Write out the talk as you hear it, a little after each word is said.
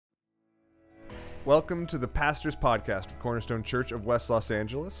Welcome to the Pastors Podcast of Cornerstone Church of West Los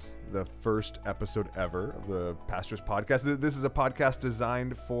Angeles, the first episode ever of the Pastors Podcast. This is a podcast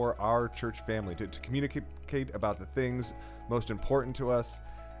designed for our church family to communicate about the things most important to us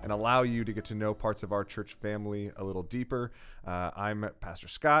and allow you to get to know parts of our church family a little deeper. I'm Pastor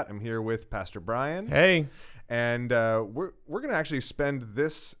Scott. I'm here with Pastor Brian. Hey. And we're going to actually spend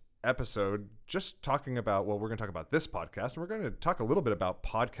this episode just talking about, we're going to talk about this podcast, and we're going to talk a little bit about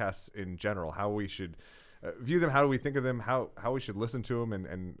podcasts in general, how we should view them, how do we think of them, how we should listen to them,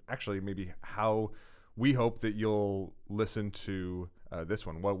 and actually maybe how we hope that you'll listen to this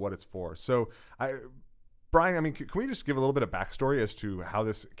one, what it's for. So, Brian, I mean, can we just give a little bit of backstory as to how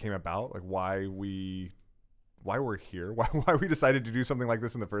this came about, like why we're here, why we decided to do something like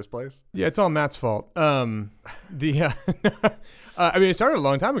this in the first place? Yeah, it's all Matt's fault. I mean, it started a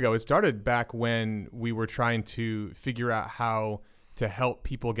long time ago. It started back when we were trying to figure out how to help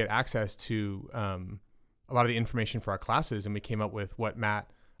people get access to a lot of the information for our classes, and we came up with what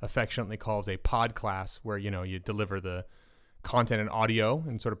Matt affectionately calls a pod class, where you deliver the content and audio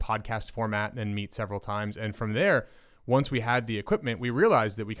in sort of podcast format and then meet several times. And from there, once we had the equipment, we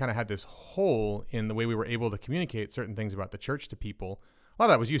realized that we kind of had this hole in the way we were able to communicate certain things about the church to people. A lot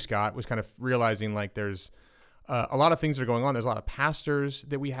of that was you, Scott, was kind of realizing like there's a lot of things that are going on. There's a lot of pastors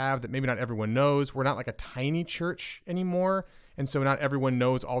that we have that maybe not everyone knows. We're not like a tiny church anymore. And so not everyone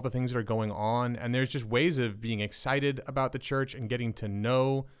knows all the things that are going on. And there's just ways of being excited about the church and getting to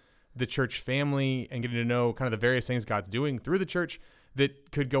know the church family and getting to know kind of the various things God's doing through the church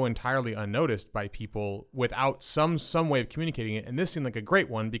that could go entirely unnoticed by people without some way of communicating it. And this seemed like a great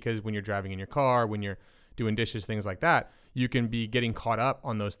one because when you're driving in your car, when you're doing dishes, things like that, you can be getting caught up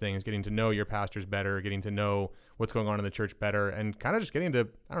on those things, getting to know your pastors better, getting to know what's going on in the church better, and kind of just getting to,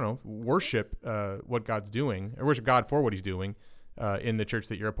 worship what God's doing, or worship God for what he's doing in the church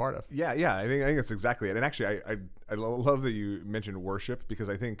that you're a part of. Yeah, I think that's exactly it. And actually, I love that you mentioned worship, because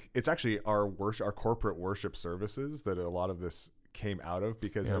I think it's actually our corporate worship services that a lot of this came out of,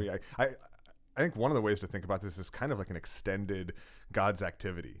 because yeah. I think one of the ways to think about this is kind of like an extended God's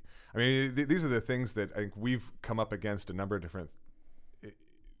activity. I mean, these are the things that I think we've come up against a number of different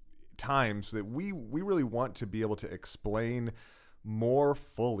times that we really want to be able to explain more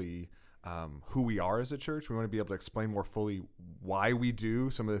fully who we are as a church. We want to be able to explain more fully why we do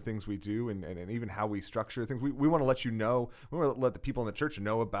some of the things we do, and even how we structure things. We want to let you know, we want to let the people in the church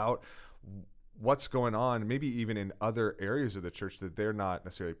know about what's going on, maybe even in other areas of the church that they're not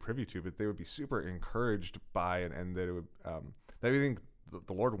necessarily privy to, but they would be super encouraged by, and that it would that we think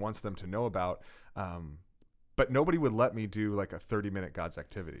the Lord wants them to know about. But nobody would let me do like a 30-minute God's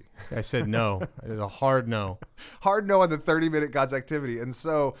activity. I said no. It was a hard no. Hard no on the 30-minute God's activity. And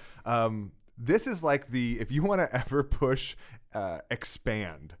so this is like if you want to ever push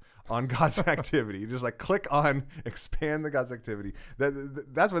expand on God's activity, just like click on expand the God's activity.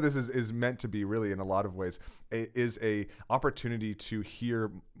 That's what this is meant to be, really, in a lot of ways, is a opportunity to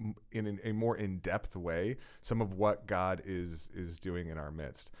hear in a more in-depth way some of what God is doing in our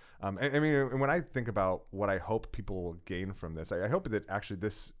midst. I mean, when I think about what I hope people gain from this, I hope that actually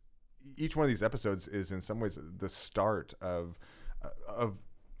each one of these episodes is in some ways the start of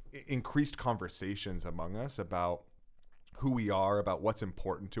increased conversations among us about who we are, about what's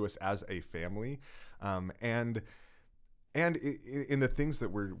important to us as a family, and in the things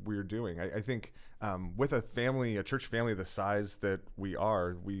that we're doing. I think with a church family the size that we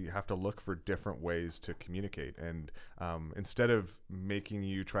are, we have to look for different ways to communicate. And instead of making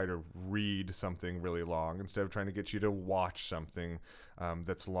you try to read something really long, instead of trying to get you to watch something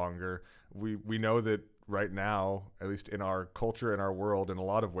that's longer, we know that right now, at least in our culture, in our world, in a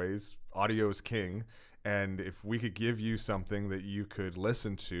lot of ways, audio is king. And if we could give you something that you could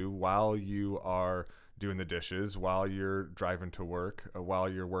listen to while you are doing the dishes, while you're driving to work, while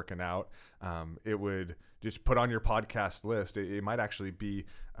you're working out, it would just put on your podcast list. It might actually be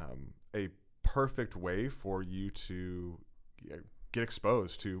a perfect way for you to get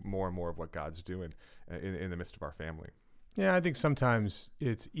exposed to more and more of what God's doing in the midst of our family. Yeah, I think sometimes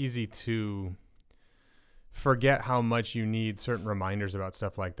it's easy to forget how much you need certain reminders about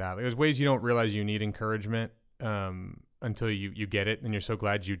stuff like that. There's ways you don't realize you need encouragement until you get it, and you're so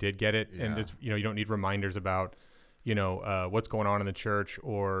glad you did get it. Yeah. And it's, you don't need reminders about what's going on in the church,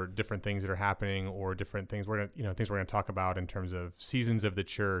 or different things that are happening, or different things we're gonna talk about in terms of seasons of the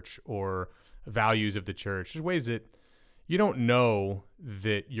church or values of the church. There's ways that you don't know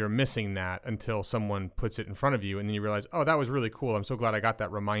that you're missing that until someone puts it in front of you, and then you realize, oh, that was really cool. I'm so glad I got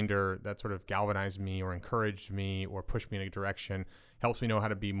that reminder that sort of galvanized me or encouraged me or pushed me in a direction, helps me know how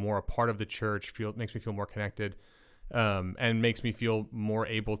to be more a part of the church, makes me feel more connected. and makes me feel more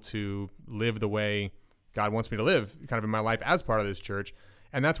able to live the way God wants me to live kind of in my life as part of this church.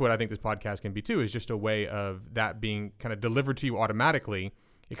 And that's what I think this podcast can be too, is just a way of that being kind of delivered to you automatically.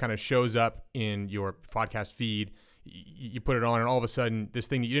 It kind of shows up in your podcast feed. You put it on, and all of a sudden, this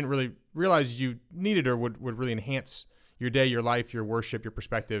thing that you didn't really realize you needed or would really enhance your day, your life, your worship, your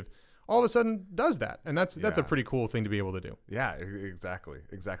perspective, all of a sudden does that. And that's a pretty cool thing to be able to do. Yeah, exactly.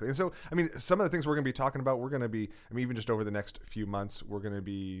 And so, I mean, some of the things we're going to be talking about, even just over the next few months, we're going to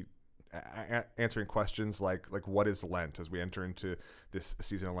be answering questions like what is Lent as we enter into this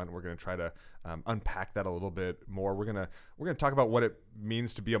season of Lent. We're going to try to unpack that a little bit more. We're going to talk about what it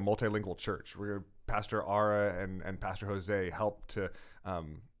means to be a multilingual church. Pastor Ara and Pastor Jose help to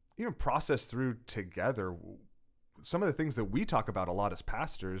even process through together some of the things that we talk about a lot as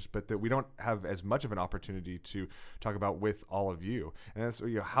pastors, but that we don't have as much of an opportunity to talk about with all of you. And that's,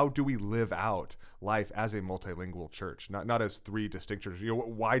 how do we live out life as a multilingual church, not as three distinct churches?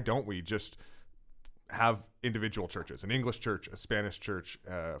 Why don't we just have individual churches, an English church, a Spanish church,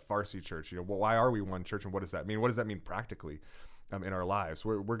 a Farsi church? Why are we one church, and what does that mean? What does that mean practically in our lives?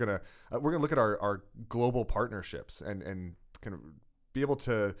 We're gonna look at our global partnerships and kind of be able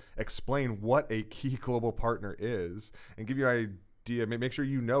to explain what a key global partner is and give you an idea, make sure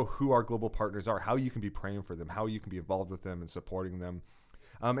you know who our global partners are, how you can be praying for them, how you can be involved with them and supporting them.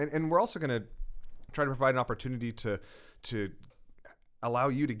 And we're also going to try to provide an opportunity to allow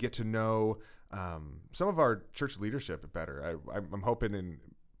you to get to know some of our church leadership better. I'm hoping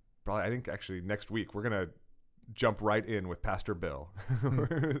I think actually next week, we're going to jump right in with Pastor Bill.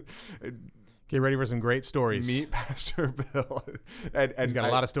 Get ready for some great stories. Meet Pastor Bill. and He's got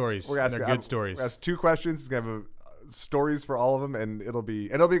a lot of stories. They're good stories. We're ask 2 questions. He's going to have stories for all of them, and it'll be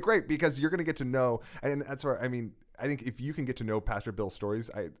great because you're going to get to know. And that's where, I think if you can get to know Pastor Bill's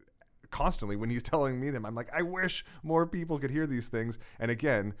stories, constantly when he's telling me them, I'm like, I wish more people could hear these things. And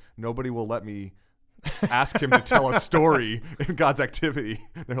again, nobody will let me ask him to tell a story in God's activity.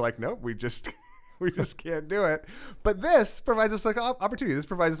 They're like, nope, we just can't do it. But this provides us like an opportunity. This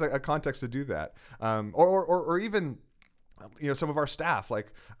provides us a context to do that. Or even, some of our staff,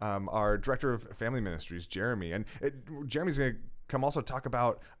 like our director of family ministries, Jeremy. And Jeremy's going to come also talk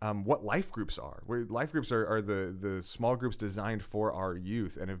about what life groups are. Life groups are the small groups designed for our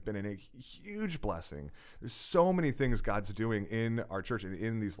youth and have been a huge blessing. There's so many things God's doing in our church and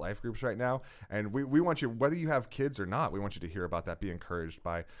in these life groups right now. And we want you, whether you have kids or not, we want you to hear about that, be encouraged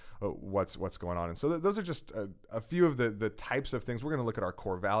by what's going on. And so those are just a few of the types of things. We're going to look at our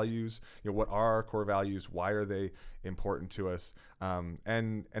core values. What are our core values? Why are they important to us?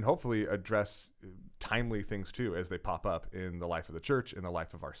 And hopefully address timely things too as they pop up in the life of the church, in the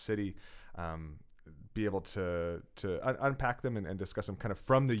life of our city. Be able to unpack them and discuss them kind of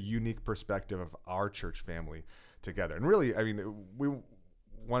from the unique perspective of our church family together. And really, we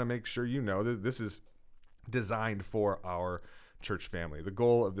want to make sure that this is designed for our church family. The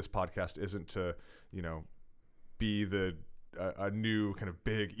goal of this podcast isn't to, be a new kind of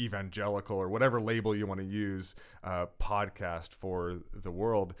big evangelical or whatever label you want to use podcast for the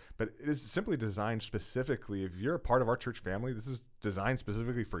world, but it is simply designed specifically, if you're a part of our church family, this is designed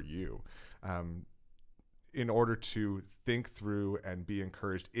specifically for you, in order to think through and be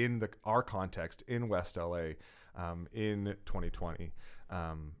encouraged in our context in West LA in 2020.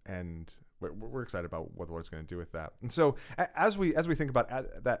 And we're excited about what the Lord's going to do with that. And so as we think about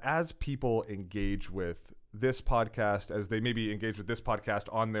that, as people engage with this podcast, as they maybe engage with this podcast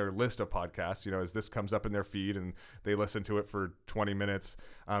on their list of podcasts, as this comes up in their feed and they listen to it for 20 minutes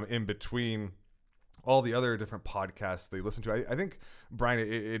in between all the other different podcasts they listen to. I think, Brian,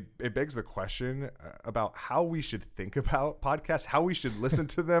 it begs the question about how we should think about podcasts, how we should listen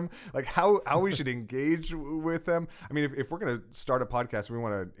to them, like how we should engage with them. If we're going to start a podcast, we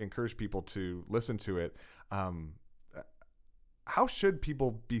want to encourage people to listen to it. How should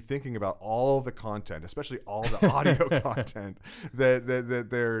people be thinking about all the content, especially all the audio content that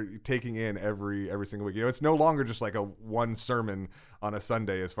they're taking in every single week? It's no longer just like a one sermon on a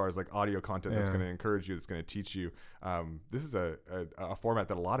Sunday as far as like audio content that's going to encourage you, that's going to teach you. This is a format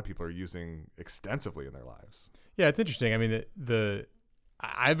that a lot of people are using extensively in their lives. Yeah, it's interesting.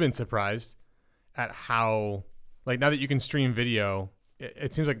 I've been surprised at how, like, now that you can stream video,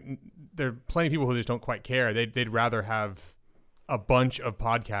 it seems like there are plenty of people who just don't quite care. They'd rather have a bunch of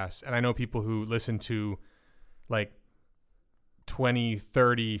podcasts. And I know people who listen to like 20,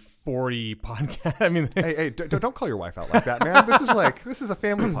 30, 40 podcasts. Hey, don't call your wife out like that, man. This is a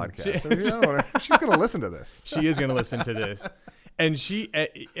family podcast. She's going to listen to this. She is going to listen to this. And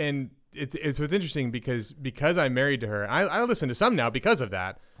it's what's interesting because I'm married to her. I listen to some now because of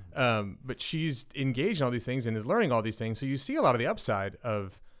that. But she's engaged in all these things and is learning all these things. So you see a lot of the upside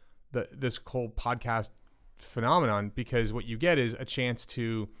of this whole podcast phenomenon, because what you get is a chance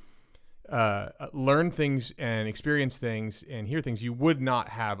to learn things and experience things and hear things you would not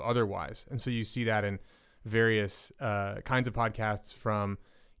have otherwise. And so you see that in various kinds of podcasts, from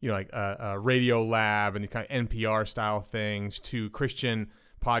like Radio Lab and the kind of NPR style things to Christian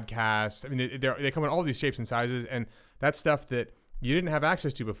podcasts. I mean, they come in all these shapes and sizes, and that's stuff that you didn't have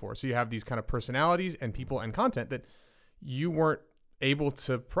access to before. So you have these kind of personalities and people and content that you weren't able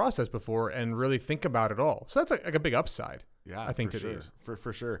to process before and really think about at all. So that's like a big upside. Yeah, I think for it sure. is.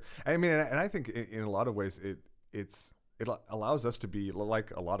 For sure. I mean, and I think in a lot of ways it allows us to be,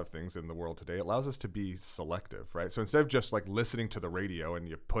 like a lot of things in the world today, it allows us to be selective, right? So instead of just like listening to the radio and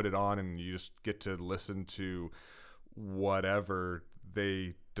you put it on and you just get to listen to whatever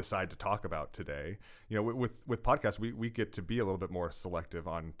they decide to talk about today, with podcasts, we get to be a little bit more selective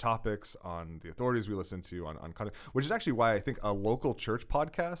on topics, on the authorities we listen to, on content, which is actually why I think a local church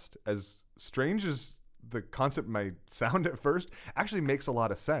podcast, as strange as the concept might sound at first, actually makes a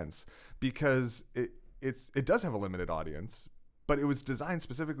lot of sense, because it does have a limited audience, but it was designed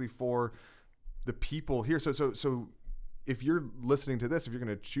specifically for the people here. So if you're listening to this, if you're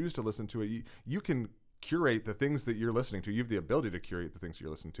going to choose to listen to it, you can curate the things that you're listening to. You have the ability to curate the things you're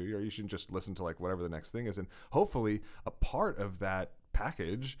listening to, or you shouldn't just listen to like whatever the next thing is. And hopefully a part of that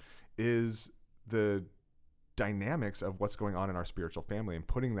package is the dynamics of what's going on in our spiritual family, and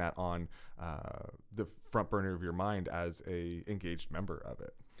putting that on the front burner of your mind as a engaged member of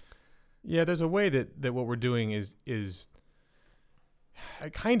it. Yeah, there's a way that what we're doing is a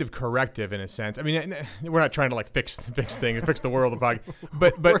kind of corrective in a sense. I mean, we're not trying to like fix things, fix the world of podcast,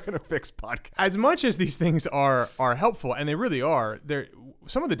 but we're going to fix podcasts. As much as these things are helpful, and they really are,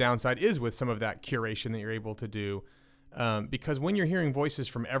 some of the downside is with some of that curation that you're able to do, because when you're hearing voices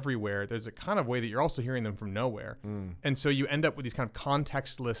from everywhere, there's a kind of way that you're also hearing them from nowhere. And so you end up with these kind of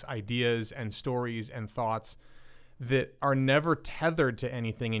contextless ideas and stories and thoughts that are never tethered to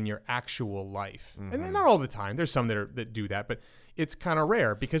anything in your actual life. And not all the time. There's some that do that, but it's kind of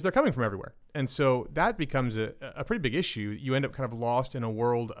rare because they're coming from everywhere. And so that becomes a pretty big issue. You end up kind of lost in a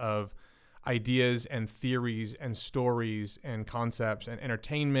world of ideas and theories and stories and concepts and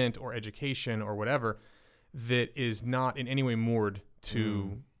entertainment or education or whatever that is not in any way moored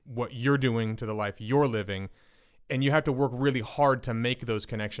to what you're doing, to the life you're living. And you have to work really hard to make those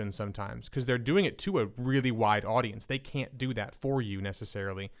connections sometimes, because they're doing it to a really wide audience. They can't do that for you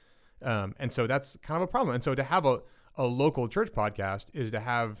necessarily. And so that's kind of a problem. And so to have a local church podcast is to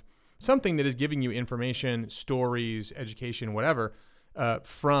have something that is giving you information, stories, education, whatever,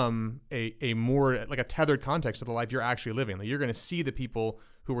 from a more like a tethered context of the life you're actually living. Like, you're going to see the people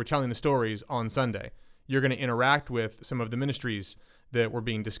who were telling the stories on Sunday. You're going to interact with some of the ministries that were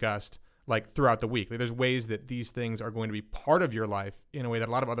being discussed like throughout the week. Like, there's ways that these things are going to be part of your life in a way that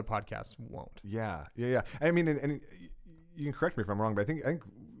a lot of other podcasts won't. Yeah. I mean, and you can correct me if I'm wrong, but I think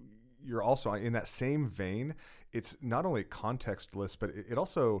you're also in that same vein. It's not only contextless, but it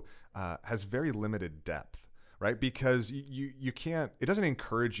also has very limited depth, right? Because you can't, it doesn't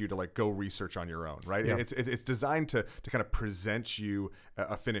encourage you to like go research on your own, right? Yeah. It's designed to kind of present you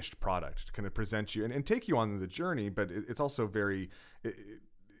a finished product, to kind of present you and take you on the journey, but it's also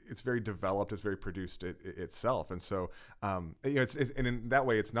it's very developed, it's very produced itself. And so, and in that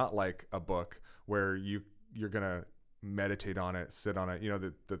way, it's not like a book where you're going to meditate on it, sit on it.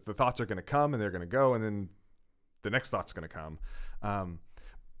 The thoughts are going to come and they're going to go, and then the next thought's going to come.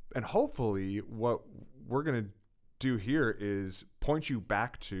 And hopefully what we're going to do here is point you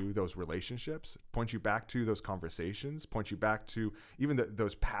back to those relationships, point you back to those conversations, point you back to even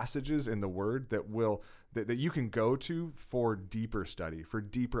those passages in the Word that you can go to for deeper study, for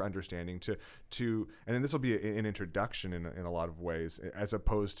deeper understanding, to and then this will be an introduction in a lot of ways, as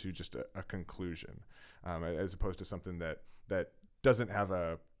opposed to just a conclusion, as opposed to something that doesn't have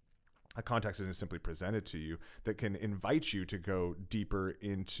a context isn't simply presented to you, that can invite you to go deeper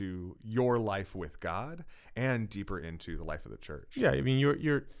into your life with God and deeper into the life of the church. Yeah, I mean,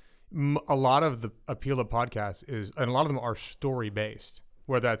 you're a lot of the appeal of podcasts and a lot of them are story based,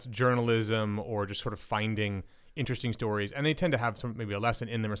 whether that's journalism or just sort of finding interesting stories, and they tend to have maybe a lesson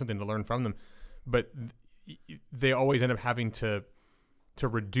in them or something to learn from them, but they always end up having to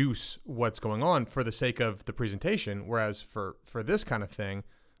reduce what's going on for the sake of the presentation. Whereas for this kind of thing,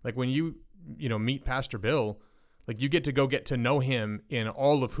 like when you meet Pastor Bill, like you get to know him in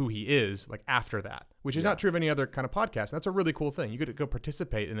all of who he is, like after that, which is not true of any other kind of podcast. And that's a really cool thing. You get to go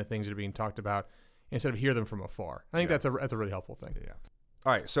participate in the things that are being talked about instead of hear them from afar. I think that's a really helpful thing. Yeah.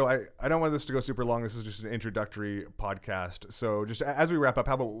 All right, so I don't want this to go super long. This is just an introductory podcast. So just as we wrap up,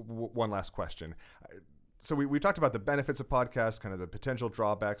 how about one last question? So we talked about the benefits of podcasts, kind of the potential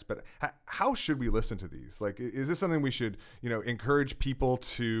drawbacks, but how should we listen to these? Like, is this something we should, encourage people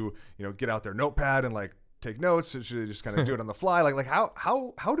to, get out their notepad and like take notes? Or should they just kind of do it on the fly? Like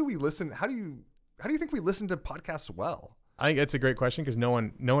how do we listen? How do you think we listen to podcasts well? I think that's a great question because no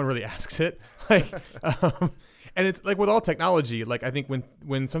one really asks it. Like, and it's like with all technology, like I think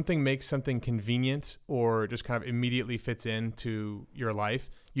when something makes something convenient or just kind of immediately fits into your life,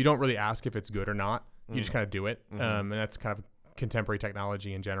 you don't really ask if it's good or not. You just kind of do it. Mm-hmm. And that's kind of contemporary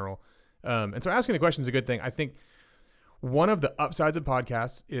technology in general. And so asking the question is a good thing. I think one of the upsides of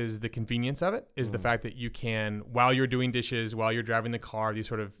podcasts is the convenience of it, is the fact that you can, while you're doing dishes, while you're driving the car, these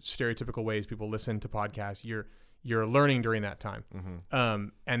sort of stereotypical ways people listen to podcasts, you're learning during that time. Mm-hmm.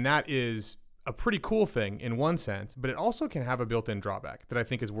 And that is a pretty cool thing in one sense, but it also can have a built-in drawback that I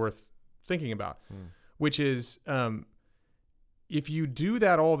think is worth thinking about, which is if you do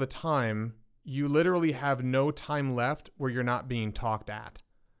that all the time, you literally have no time left where you're not being talked at.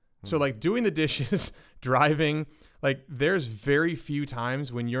 So like doing the dishes, driving, like there's very few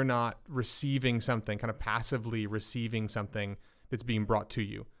times when you're not receiving something, kind of passively receiving something that's being brought to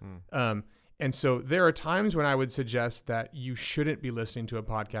you. And so there are times when I would suggest that you shouldn't be listening to a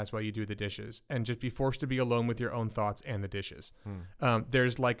podcast while you do the dishes and just be forced to be alone with your own thoughts and the dishes.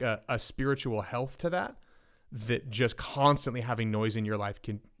 There's like a spiritual health to that just constantly having noise in your life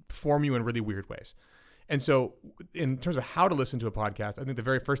can form you in really weird ways. And so in terms of how to listen to a podcast, I think the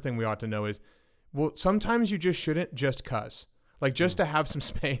very first thing we ought to know is, well, sometimes you just shouldn't just cuss. Like just to have some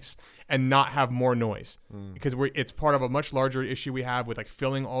space and not have more noise, because it's part of a much larger issue we have with like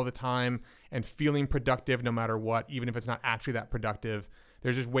filling all the time and feeling productive no matter what, even if it's not actually that productive.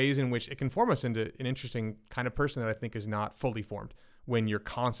 There's just ways in which it can form us into an interesting kind of person that I think is not fully formed when you're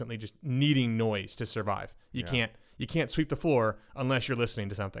constantly just needing noise to survive. You can't sweep the floor unless you're listening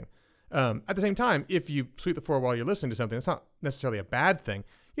to something. At the same time, if you sweep the floor while you're listening to something, it's not necessarily a bad thing.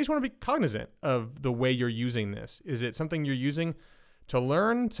 You just want to be cognizant of the way you're using this. Is it something you're using to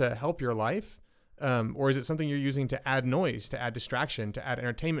learn, to help your life? Or is it something you're using to add noise, to add distraction, to add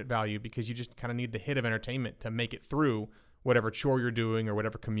entertainment value because you just kind of need the hit of entertainment to make it through whatever chore you're doing or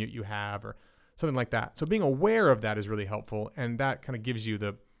whatever commute you have or something like that. So being aware of that is really helpful. And that kind of gives you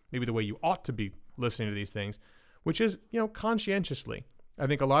maybe the way you ought to be listening to these things, which is, conscientiously. I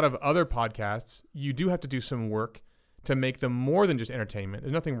think a lot of other podcasts, you do have to do some work to make them more than just entertainment.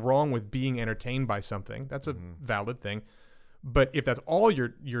 There's nothing wrong with being entertained by something. That's a valid thing. But if that's all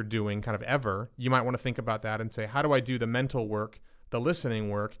you're doing kind of ever, you might want to think about that and say, how do I do the mental work, the listening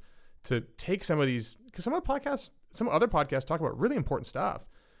work to take some of these, because some other podcasts talk about really important stuff.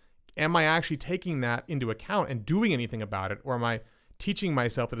 Am I actually taking that into account and doing anything about it? Or am I teaching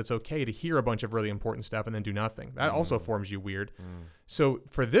myself that it's okay to hear a bunch of really important stuff and then do nothing? That also forms you weird. So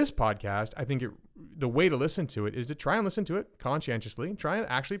for this podcast, I think the way to listen to it is to try and listen to it conscientiously, try and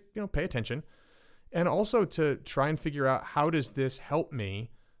actually, pay attention, and also to try and figure out, how does this help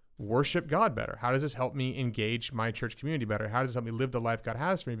me worship God better? How does this help me engage my church community better? How does this help me live the life God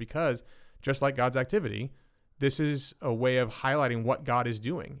has for me? Because just like God's activity, this is a way of highlighting what God is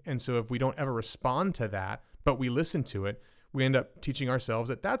doing. And so if we don't ever respond to that, but we listen to it, we end up teaching ourselves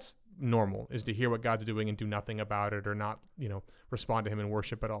that that's normal, is to hear what God's doing and do nothing about it or not, respond to him in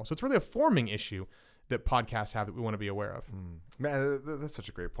worship at all. So it's really a forming issue that podcasts have that we want to be aware of. Man, that's such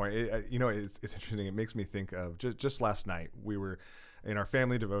a great point. It's interesting. It makes me think of just last night, we were in our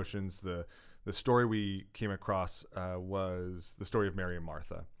family devotions. The story we came across was the story of Mary and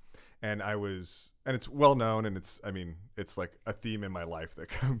Martha. And it's well known, and it's like a theme in my life that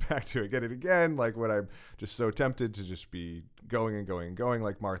come back to again and again, like when I'm just so tempted to just be going and going and going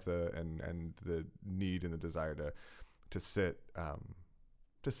like Martha, and the need and the desire to sit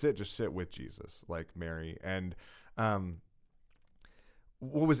with Jesus like Mary. And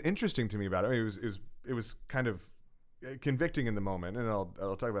what was interesting to me about it, it was kind of convicting in the moment, and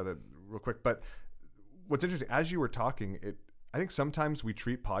I'll talk about that real quick. But what's interesting, as you were talking, I think sometimes we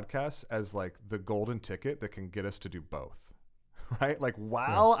treat podcasts as like the golden ticket that can get us to do both, right? Like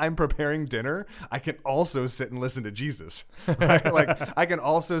while I'm preparing dinner, I can also sit and listen to Jesus, right? Like I can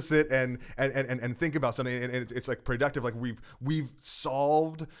also sit and think about something, and it's like productive. Like we've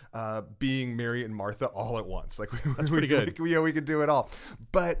solved being Mary and Martha all at once. Like that's pretty good. We could do it all.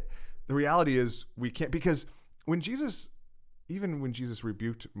 But the reality is we can't, because even when Jesus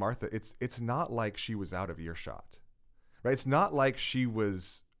rebuked Martha, it's not like she was out of earshot. Right? It's not like she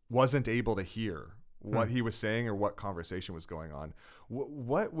wasn't able to hear what he was saying or what conversation was going on.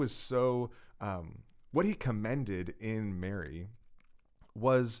 What was so what he commended in Mary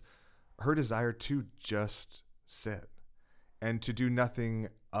was her desire to just sit and to do nothing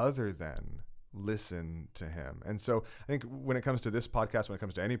other than listen to him. And so I think when it comes to this podcast, when it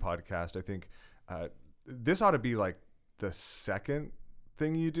comes to any podcast, I think this ought to be like the second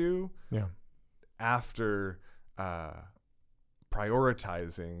thing you do after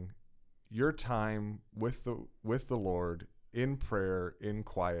prioritizing your time with the Lord in prayer, in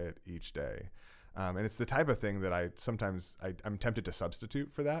quiet each day. And it's the type of thing that I'm tempted to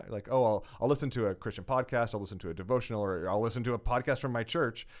substitute for that. Like, oh, I'll listen to a Christian podcast, I'll listen to a devotional, or I'll listen to a podcast from my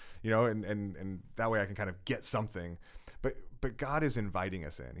church, and that way I can kind of get something. But God is inviting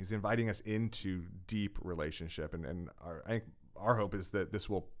us in. He's inviting us into deep relationship. And I think our hope is that this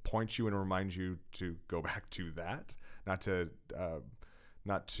will point you and remind you to go back to that, not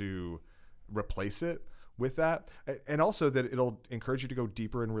to replace it with that. And also that it'll encourage you to go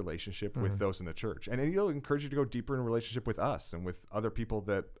deeper in relationship with those in the church. And it'll encourage you to go deeper in relationship with us and with other people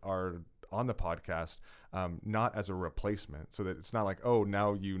that are on the podcast, not as a replacement, so that it's not like, oh,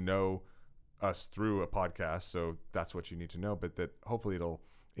 now you know us through a podcast, so that's what you need to know, but that hopefully it'll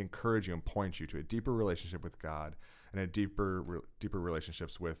encourage you and point you to a deeper relationship with God and a deeper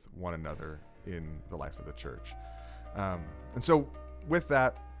relationships with one another in the life of the church. And so with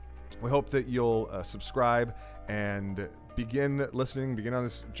that, we hope that you'll subscribe and begin on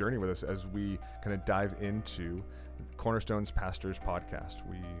this journey with us as we kind of dive into Cornerstone's Pastors Podcast.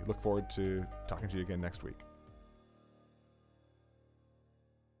 We look forward to talking to you again next week.